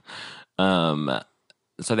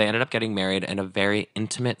 So they ended up getting married in a very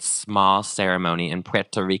intimate, small ceremony in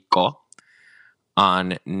Puerto Rico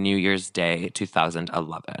on New Year's Day,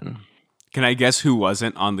 2011. Can I guess who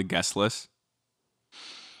wasn't on the guest list?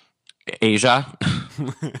 Asia.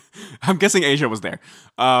 I'm guessing Asia was there.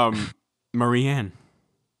 Marie Ann.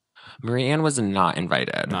 Marie Ann was not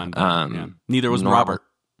invited. Yeah. Neither was Robert.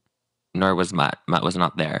 Nor was Mutt. Mutt was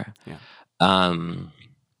not there. Yeah.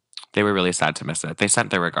 They were really sad to miss it. They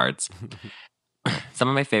sent their regards. Some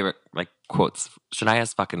of my favorite like quotes.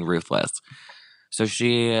 Shania's fucking ruthless. So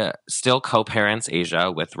she still co-parents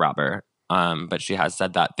Asia with Robert, but she has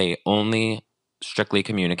said that they only strictly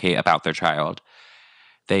communicate about their child.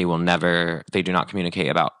 They do not communicate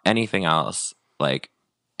about anything else, like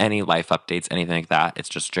any life updates, anything like that. It's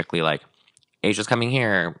just strictly like, Asia's coming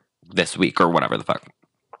here this week or whatever the fuck.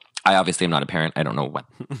 I obviously am not a parent. I don't know what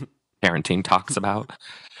parenting talks about.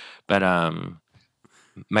 But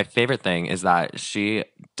my favorite thing is that she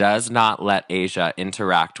does not let Asia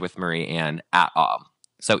interact with Marie Ann at all.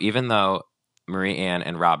 So even though Marie Ann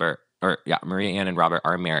and Robert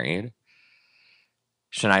are married,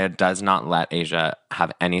 Shania does not let Asia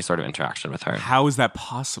have any sort of interaction with her. How is that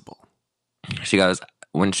possible? She goes,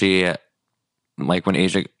 when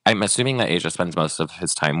Asia, I'm assuming that Asia spends most of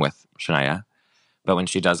his time with Shania, but when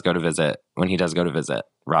he does go to visit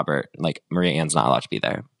Robert, like Marie Ann's not allowed to be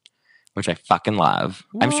there, which I fucking love.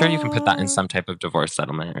 What? I'm sure you can put that in some type of divorce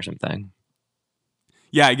settlement or something.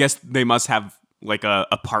 Yeah, I guess they must have like a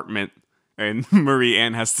apartment and Marie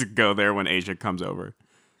Ann has to go there when Asia comes over.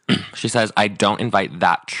 She says, I don't invite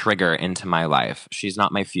that trigger into my life. She's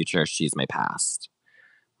not my future. She's my past.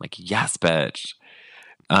 I'm like, yes, bitch.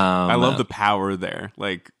 I love the power there.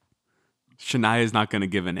 Like, Shania is not going to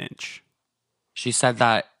give an inch. She said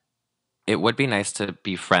that it would be nice to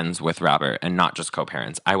be friends with Robert and not just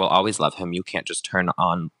co-parents. I will always love him. You can't just turn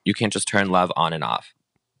love on and off.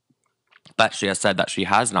 But she has said that she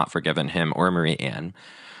has not forgiven him or Marie Ann.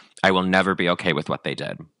 I will never be okay with what they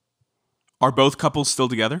did. Are both couples still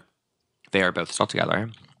together? They are both still together.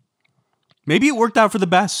 Maybe it worked out for the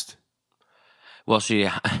best. Well,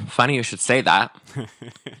 funny you should say that.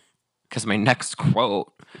 Because my next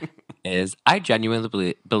quote is, I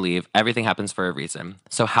genuinely believe everything happens for a reason.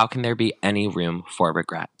 So how can there be any room for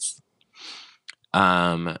regrets?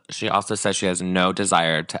 She also says she has no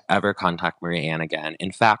desire to ever contact Marie Ann again.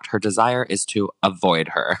 In fact, her desire is to avoid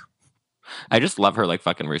her. I just love her like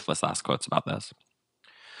fucking ruthless last quotes about this.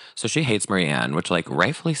 So she hates Marie Ann, which like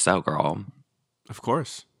rightfully so, girl. Of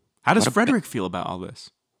course. How does Frederick feel about all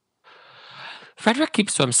this? Frederick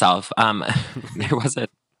keeps to himself.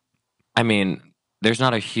 There's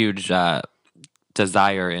not a huge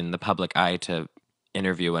desire in the public eye to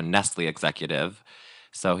interview a Nestle executive,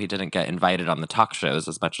 so he didn't get invited on the talk shows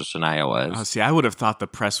as much as Shania was. Oh, see, I would have thought the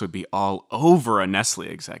press would be all over a Nestle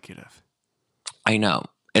executive. I know.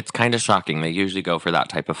 It's kind of shocking. They usually go for that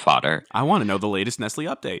type of fodder. I want to know the latest Nestle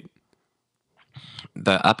update.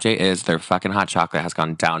 The update is their fucking hot chocolate has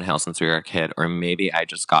gone downhill since we were a kid, or maybe I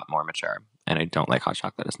just got more mature. and I don't like hot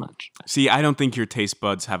chocolate as much. See, I don't think your taste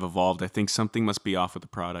buds have evolved. I think something must be off with the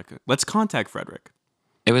product. Let's contact Frederick.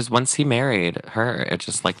 It was once he married her. It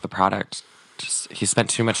just like the product. Just he spent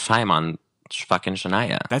too much time on fucking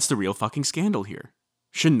Shania. That's the real fucking scandal here.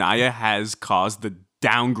 Shania has caused the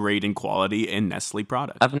downgrade in quality in Nestle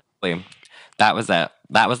products. Definitely. That was it.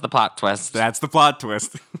 That was the plot twist. That's the plot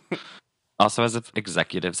twist. Also, as if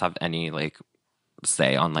executives have any like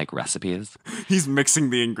say on like recipes. He's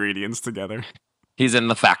mixing the ingredients together. He's in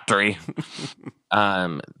the factory. Those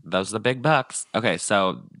are the big bucks. Okay,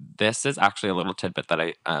 so this is actually a little tidbit that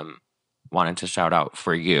I wanted to shout out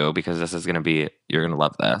for you because this is gonna be you're gonna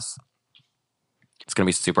love this. It's gonna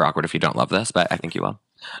be super awkward if you don't love this, but I think you will.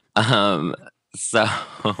 So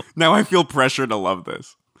now I feel pressure to love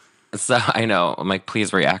this. So I know. I'm like,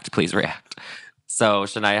 please react, please react. So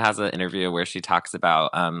Shania has an interview where she talks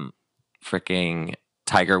about freaking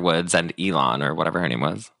Tiger Woods and Elon or whatever her name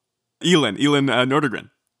was. Elin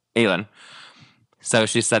Nordegren. Elin. So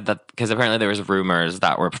she said that because apparently there was rumors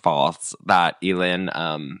that were false that Elin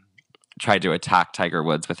tried to attack Tiger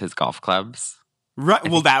Woods with his golf clubs. Right.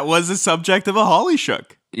 Well, that was the subject of a Holly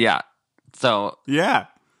Shook. Yeah. So yeah,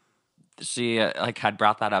 she like had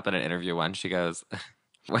brought that up in an interview once. She goes,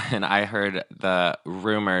 when I heard the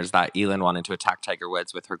rumors that Elin wanted to attack Tiger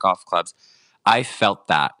Woods with her golf clubs, I felt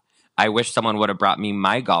that. I wish someone would have brought me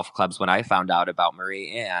my golf clubs when I found out about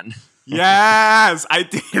Marie Anne. Yes, I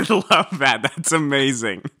did love that. That's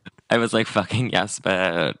amazing. I was like, fucking yes,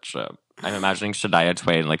 bitch. I'm imagining Shania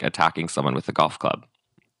Twain like attacking someone with a golf club.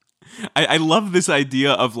 I love this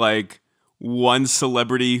idea of like one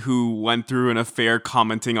celebrity who went through an affair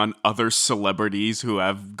commenting on other celebrities who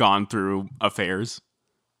have gone through affairs.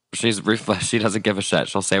 She's ruthless. She doesn't give a shit.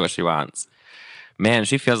 She'll say what she wants. Man,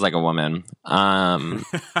 she feels like a woman. And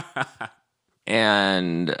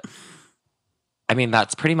I mean,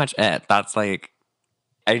 that's pretty much it. That's like,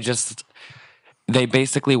 they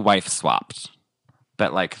basically wife swapped,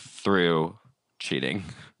 but like through cheating.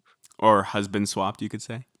 Or husband swapped, you could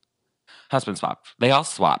say. Husband swapped. They all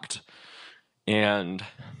swapped. And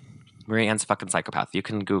Marie Anne's a fucking psychopath. You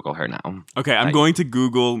can Google her now. Okay, I'm going to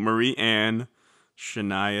Google Marie Anne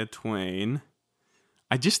Shania Twain.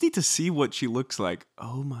 I just need to see what she looks like.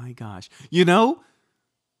 Oh my gosh. You know,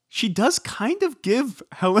 she does kind of give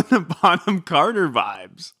Helena Bonham Carter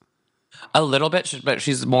vibes. A little bit, but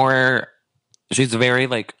she's very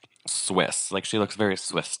like Swiss. Like she looks very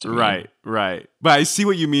Swiss to me. Right. But I see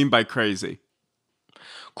what you mean by crazy.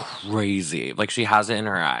 Crazy. Like she has it in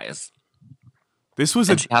her eyes.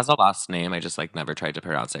 She has a last name. I just like never tried to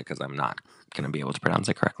pronounce it because I'm not going to be able to pronounce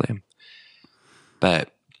it correctly.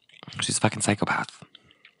 But she's a fucking psychopath.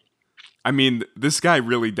 I mean, this guy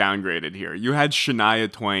really downgraded here. You had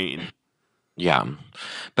Shania Twain. Yeah.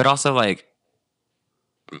 But also like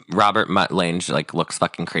Robert Mutt Lange like looks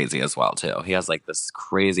fucking crazy as well too. He has like this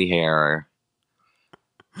crazy hair.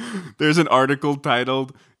 There's an article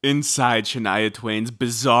titled Inside Shania Twain's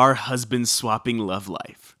Bizarre Husband Swapping Love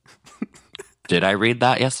Life. Did I read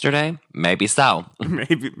that yesterday? Maybe so.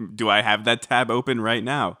 Maybe. Do I have that tab open right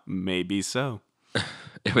now? Maybe so.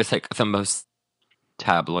 It was like the most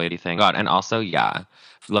tabloidy thing. God, and also, yeah,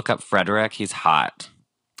 look up Frederick. He's hot.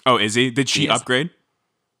 Oh, is he? Did she upgrade?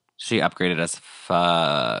 She upgraded as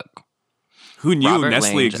fuck. Who knew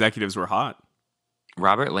Nestle executives were hot?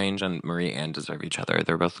 Robert Lange and Marie Anne deserve each other.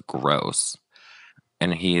 They're both gross.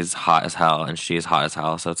 And he's hot as hell, and she's hot as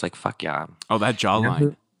hell. So it's like, fuck yeah. Oh, that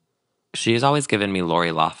jawline. She's always given me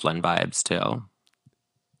Lori Loughlin vibes, too.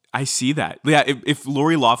 I see that. Yeah, if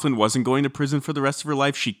Lori Loughlin wasn't going to prison for the rest of her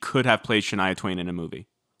life, she could have played Shania Twain in a movie.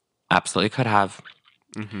 Absolutely could have.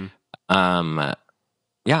 Mm-hmm.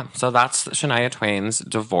 Yeah, so that's Shania Twain's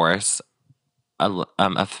divorce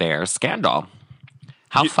affair scandal.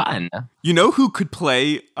 How fun. You know who could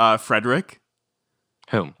play Frederick?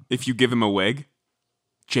 Who? If you give him a wig?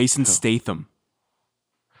 Jason Statham.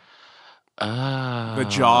 The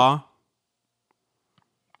jaw.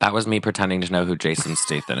 That was me pretending to know who Jason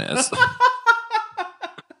Statham is.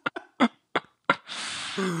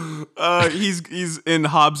 He's in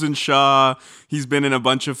Hobbs and Shaw. He's been in a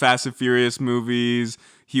bunch of Fast and Furious movies.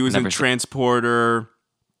 He was in Transporter.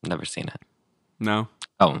 Never seen it. No?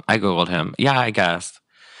 Oh, I Googled him. Yeah, I guess.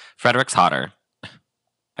 Frederick's hotter.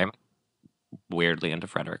 I'm weirdly into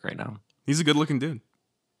Frederick right now. He's a good looking dude.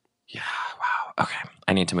 Yeah, wow. Okay,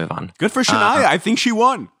 I need to move on. Good for Shania. I think she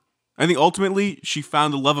won. I think ultimately she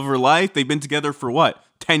found the love of her life. They've been together for what,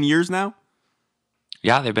 10 years now?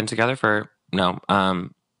 Yeah, they've been together for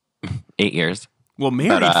 8 years. Well,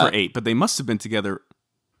 married for 8, but they must have been together.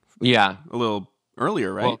 Yeah, a little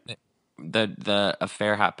earlier, right? the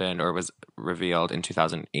affair happened or was revealed in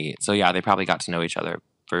 2008. So yeah, they probably got to know each other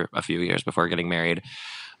for a few years before getting married.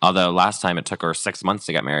 Although last time it took her 6 months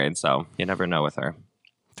to get married, so you never know with her.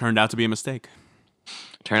 Turned out to be a mistake.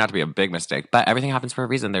 Turned out to be a big mistake, but everything happens for a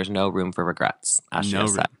reason. There's no room for regrets, as she No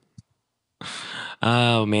has said. room.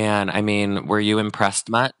 Oh man, I mean, were you impressed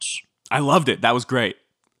much? I loved it. That was great.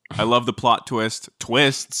 I love the plot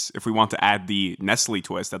twists, if we want to add the Nestle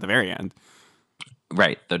twist at the very end.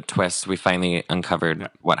 Right, the twist. We finally uncovered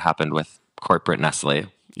what happened with corporate Nestle.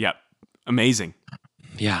 Yep. Amazing.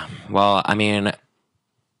 Yeah. Well, I mean,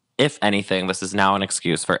 if anything, this is now an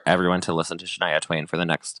excuse for everyone to listen to Shania Twain for the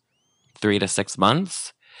next 3 to 6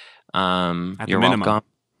 months. At You're the minimum. welcome.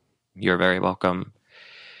 You're very welcome.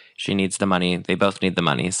 She needs the money. They both need the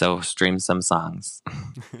money. So stream some songs.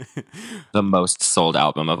 The most sold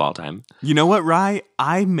album of all time. You know what, Rye?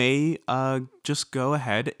 I may just go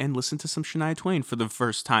ahead and listen to some Shania Twain for the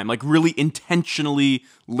first time. Like, really intentionally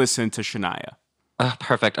listen to Shania.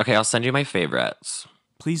 Perfect. Okay, I'll send you my favorites.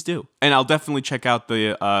 Please do. And I'll definitely check out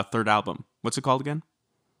the third album. What's it called again?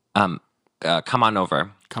 Come on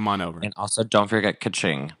over. Come on over. And also don't forget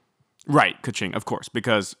Kaching. Right, Kaching, of course,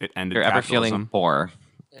 because it ended If you're ever capitalism. feeling poor,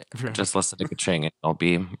 just listen to Kaching. It'll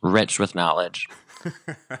be rich with knowledge.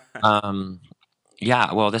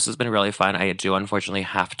 Yeah, well, this has been really fun. I do unfortunately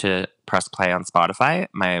have to press play on Spotify.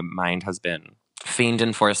 My mind has been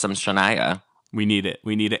fiending for some Shania. We need it.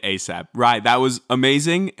 We need it ASAP. Right, that was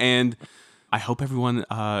amazing, and I hope everyone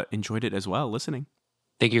enjoyed it as well, listening.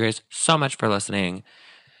 Thank you guys so much for listening.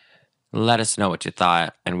 Let us know what you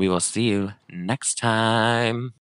thought, and we will see you next time.